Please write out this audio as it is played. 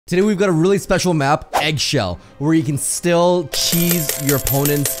Today we've got a really special map, Eggshell, where you can still cheese your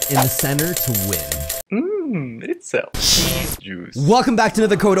opponents in the center to win. It's a cheese juice. Welcome back to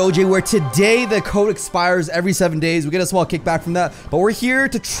another Code OJ, where today the code expires every 7 days. We get a small kickback from that, but we're here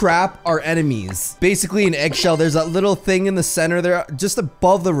to trap our enemies. Basically in Eggshell, there's that little thing in the center there, just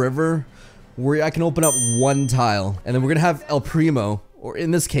above the river, where I can open up one tile. And then we're gonna have El Primo, or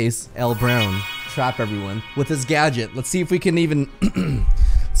in this case, El Brown, trap everyone with his gadget. Let's see if we can even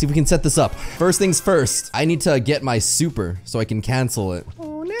see if we can set this up. First things first, I need to get my super so I can cancel it.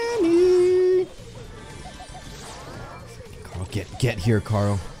 Oh, nanny. Carl, get here,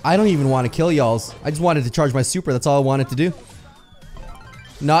 Carl. I don't even want to kill y'alls. I just wanted to charge my super. That's all I wanted to do.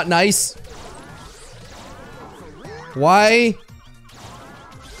 Not nice. Why?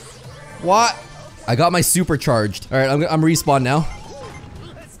 What? I got my super charged. All right, I'm respawn now.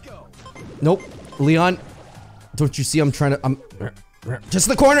 Nope. Leon, don't you see I'm trying to, just in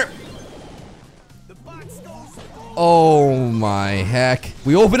the corner. Oh my heck.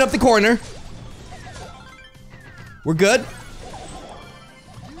 We open up the corner. We're good.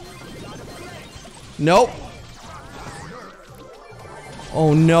 Nope.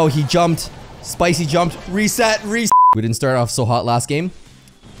 Oh no, he jumped. Spicy jumped. Reset, reset. We didn't start off so hot last game.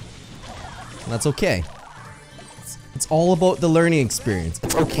 That's okay. It's all about the learning experience.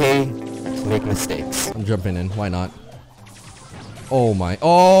 It's okay to make mistakes. I'm jumping in. Why not? Oh my.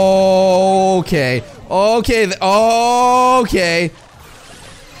 Oh, okay. Okay. Okay.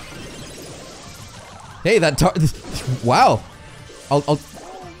 Hey, that wow. I'll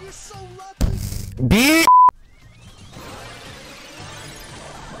B.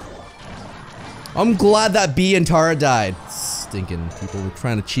 I'm glad that B and Tara died. Stinking people. We're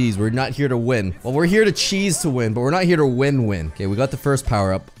trying to cheese. We're not here to win. Well, we're here to cheese to win, but we're not here to win. Okay, we got the first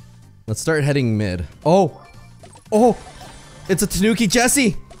power up. Let's start heading mid. Oh. Oh. It's a Tanuki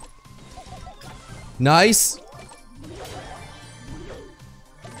Jesse. Nice.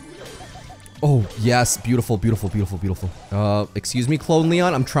 Oh, yes. Beautiful, beautiful, beautiful, beautiful. Excuse me, Clone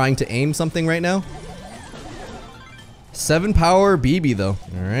Leon. I'm trying to aim something right now. 7 power BB, though.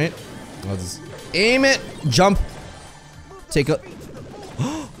 All right. I'll just aim it. Jump. Take a...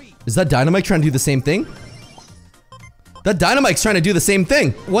 Is that Dynamite trying to do the same thing? That Dynamite's trying to do the same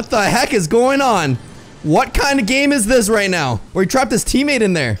thing. What the heck is going on? What kind of game is this right now? Where he trapped his teammate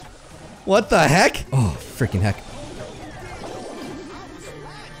in there. What the heck? Oh, freaking heck.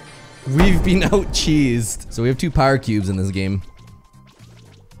 We've been out cheesed. So we have 2 power cubes in this game.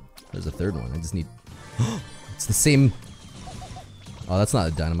 There's a third one. I just need... It's the same... Oh, that's not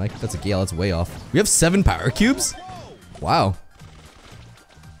a Dynamite. That's a Gale. That's way off. We have 7 power cubes? Wow.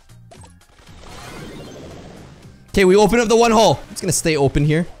 Okay, we open up the one hole. It's gonna stay open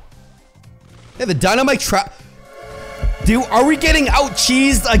here. Hey, the Dynamite trap. Dude, are we getting out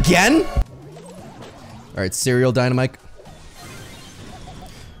cheesed again? Alright, Serial Dynamite.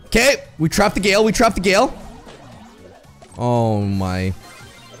 Okay, we trapped the Gale. We trapped the Gale. Oh my.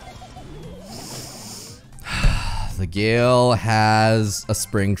 The Gale has a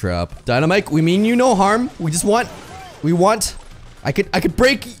spring trap. Dynamite, we mean you no harm. We just want... We want... I could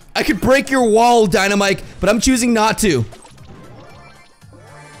break your wall, Dynamite, but I'm choosing not to.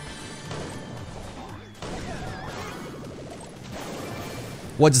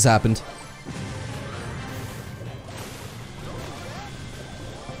 What just happened?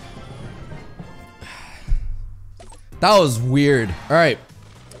 That was weird. All right,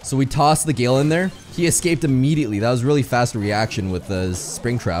 so we tossed the Gale in there. He escaped immediately. That was really fast reaction with the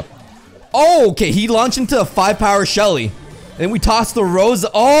spring trap. Oh, okay, he launched into a 5 power Shelly. And we tossed the Rose.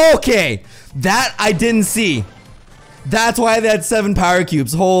 Oh, okay, that I didn't see. That's why they had 7 power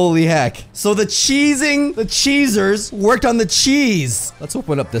cubes. Holy heck. So the cheesers worked on the cheese. Let's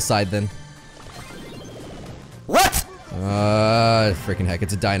open up this side then. What? Freaking heck,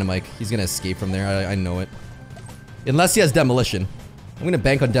 it's a Dynamite. He's gonna escape from there. I know it. Unless he has Demolition. I'm gonna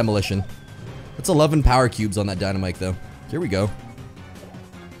bank on Demolition. That's 11 power cubes on that Dynamite though. Here we go.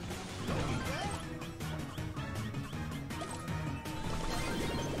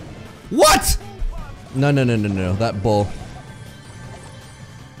 What? No, no, no, no, no. That bull.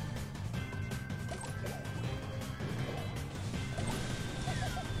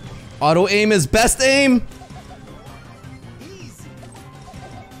 Auto aim is best aim.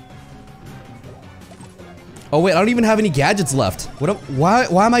 Oh wait, I don't even have any gadgets left.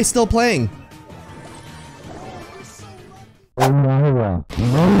 Why am I still playing?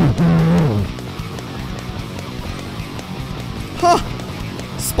 Huh.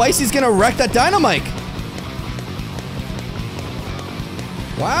 Spicy's gonna wreck that Dynamite.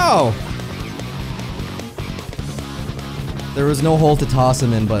 Wow. There was no hole to toss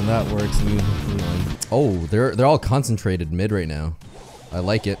him in, but that works. Oh, they're all concentrated mid right now. I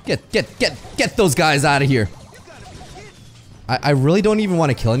like it. Get those guys out of here. I really don't even want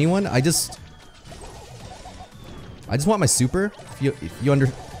to kill anyone. I just want my super. If you under.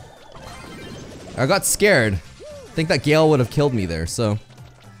 I got scared. I think that Gale would have killed me there. So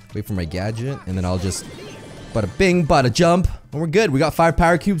wait for my gadget, and then I'll just bada bing, bada jump, and we're good. We got 5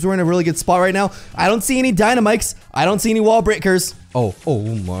 power cubes. We're in a really good spot right now. I don't see any dynamites. I don't see any wall breakers. Oh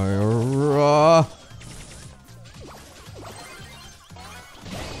my.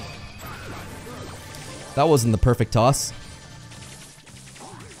 That wasn't the perfect toss.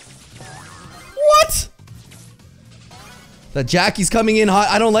 What? That Jackie's coming in hot.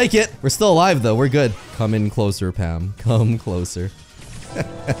 I don't like it. We're still alive though. We're good. Come in closer, Pam. Come closer.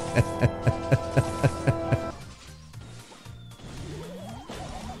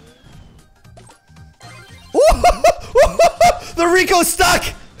 The Rico's stuck!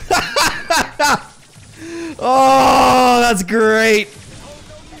 Oh, that's great.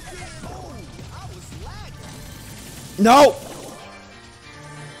 No!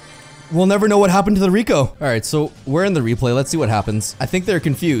 We'll never know what happened to the Rico. Alright, so we're in the replay. Let's see what happens. I think they're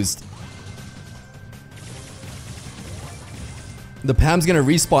confused. The Pam's gonna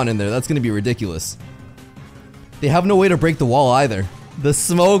respawn in there. That's gonna be ridiculous. They have no way to break the wall either. The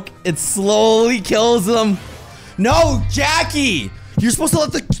smoke, it slowly kills them. No, Jackie! You're supposed to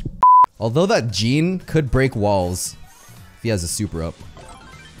let the... Although that Gene could break walls if he has a super up.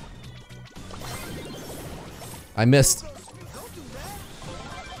 I missed.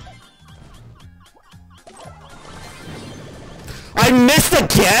 I missed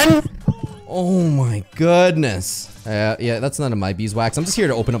again? Oh my goodness. Yeah, that's none of my beeswax. I'm just here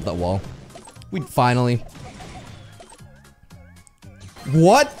to open up that wall. We finally...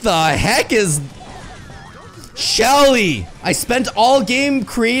 What the heck is... Shelly! I spent all game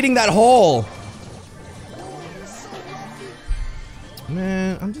creating that hole.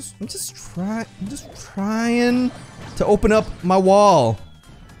 Man, I'm just trying to open up my wall.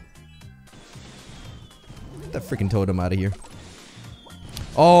 Get that freaking totem out of here.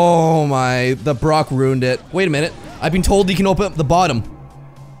 Oh my, the Brock ruined it. Wait a minute. I've been told you can open up the bottom.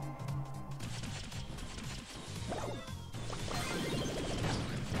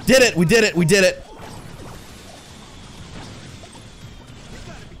 Did it, we did it, we did it.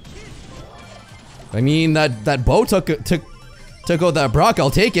 I mean, that bow took out that Brock.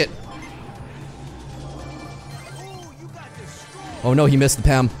 I'll take it. Oh no, he missed the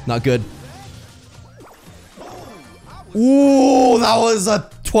Pam. Not good. Ooh, that was a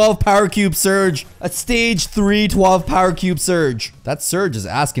 12 power cube surge. A stage 3 12 power cube surge. That surge is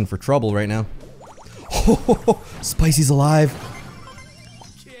asking for trouble right now. Oh, Spicy's alive.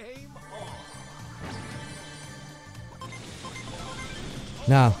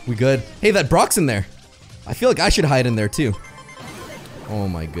 Nah, we good. Hey, that Brock's in there. I feel like I should hide in there too. Oh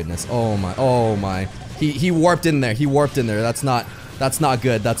my goodness. Oh my. Oh my. He warped in there. He warped in there. That's not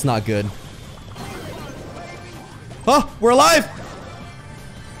good. That's not good. Oh, we're alive.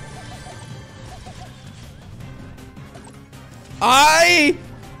 I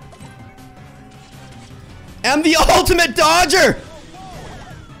am the ultimate dodger.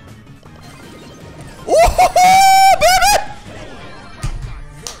 Woohoo, baby!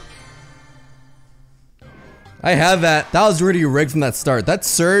 I have that. That was really rigged from that start. That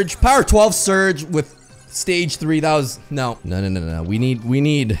surge, power 12 surge with stage 3. That was no. We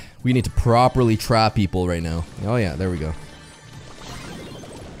need to properly trap people right now. Oh yeah, there we go.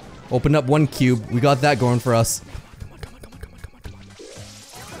 Open up 1 cube. We got that going for us. Come on.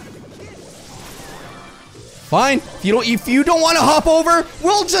 Fine. If you don't want to hop over,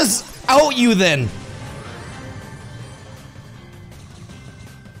 we'll just out you then.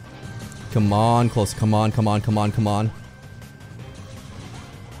 Come on, close. Come on.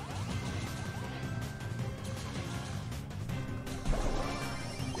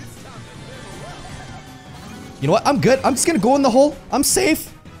 You know what? I'm good. I'm just gonna go in the hole. I'm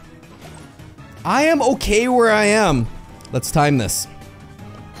safe. I am okay where I am. Let's time this.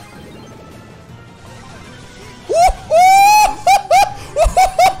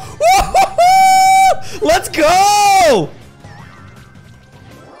 Let's go!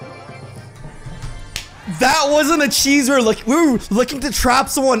 That wasn't a cheese we were looking to trap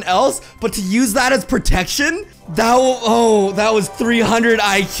someone else, but to use that as protection? That was 300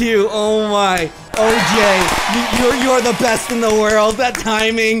 IQ. Oh my. OJ, you're the best in the world. That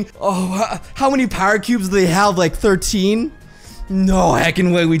timing. Oh, how many power cubes do they have? Like 13? No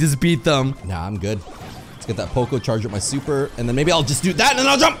heckin' way we just beat them. Nah, I'm good. Let's get that Poco, charge up my super, and then maybe I'll just do that and then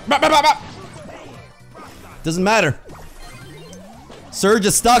I'll jump. Doesn't matter. Surge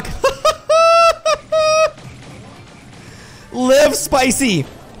is stuck. Live, Spicy.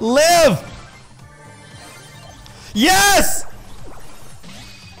 Live. Yes!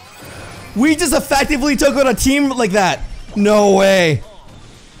 We just effectively took on a team like that. No way.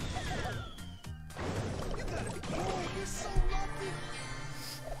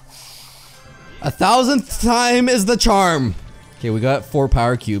 A 1,000th time is the charm. Okay, we got 4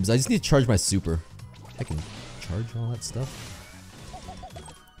 power cubes. I just need to charge my super. I can charge all that stuff.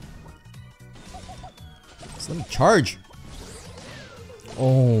 Just let me charge.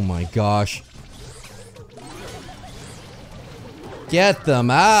 Oh my gosh. Get them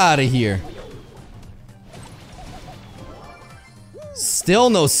out of here. Still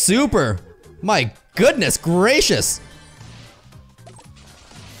no super. My goodness gracious.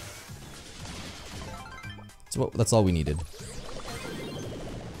 That's all we needed.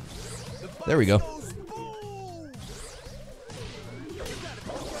 There we go.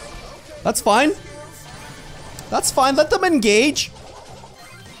 That's fine. That's fine. Let them engage.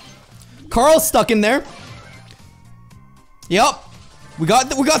 Carl's stuck in there. Yep. We got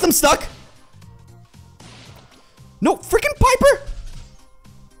them stuck. No, freaking Piper.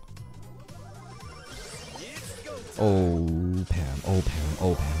 Oh, Pam. Oh, Pam.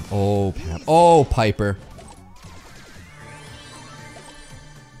 Oh, Pam. Oh, Pam. Oh, Piper.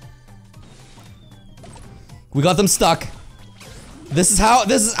 We got them stuck. This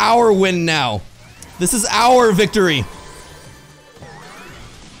is our win now. This is our victory.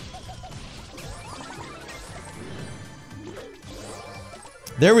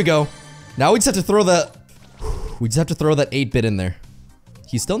 There we go. Now we just have to throw that. We just have to throw that 8-bit in there.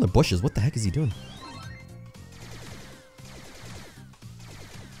 He's still in the bushes. What the heck is he doing?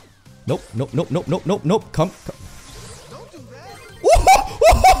 Nope. Nope. Nope. Nope. Nope. Nope. Nope. Come. Don't do that.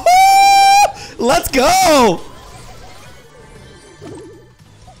 Let's go.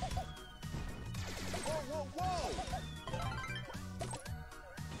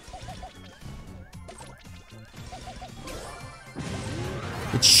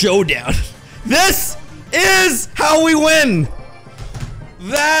 It's showdown. This is how we win.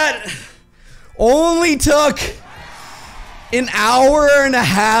 That only took an hour and a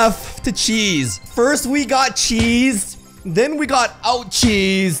half to cheese. First we got cheesed, then we got out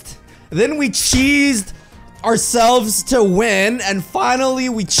cheesed, then we cheesed ourselves to win, and finally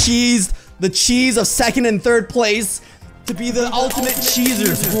we cheesed the cheese of 2nd and 3rd place to be the ultimate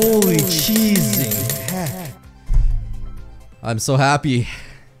cheesers. Holy cheesing heck. I'm so happy.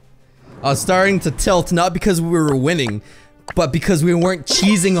 I was starting to tilt, not because we were winning, but because we weren't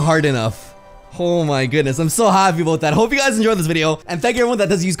cheesing hard enough. Oh my goodness, I'm so happy about that. Hope you guys enjoyed this video, and thank you everyone that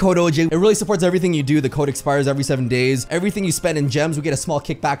does use code OJ. It really supports everything you do. The code expires every 7 days. Everything you spend in gems, we get a small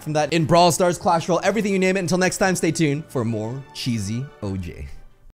kickback from that. In Brawl Stars, Clash Royale, everything you name it. Until next time, stay tuned for more cheesy OJ.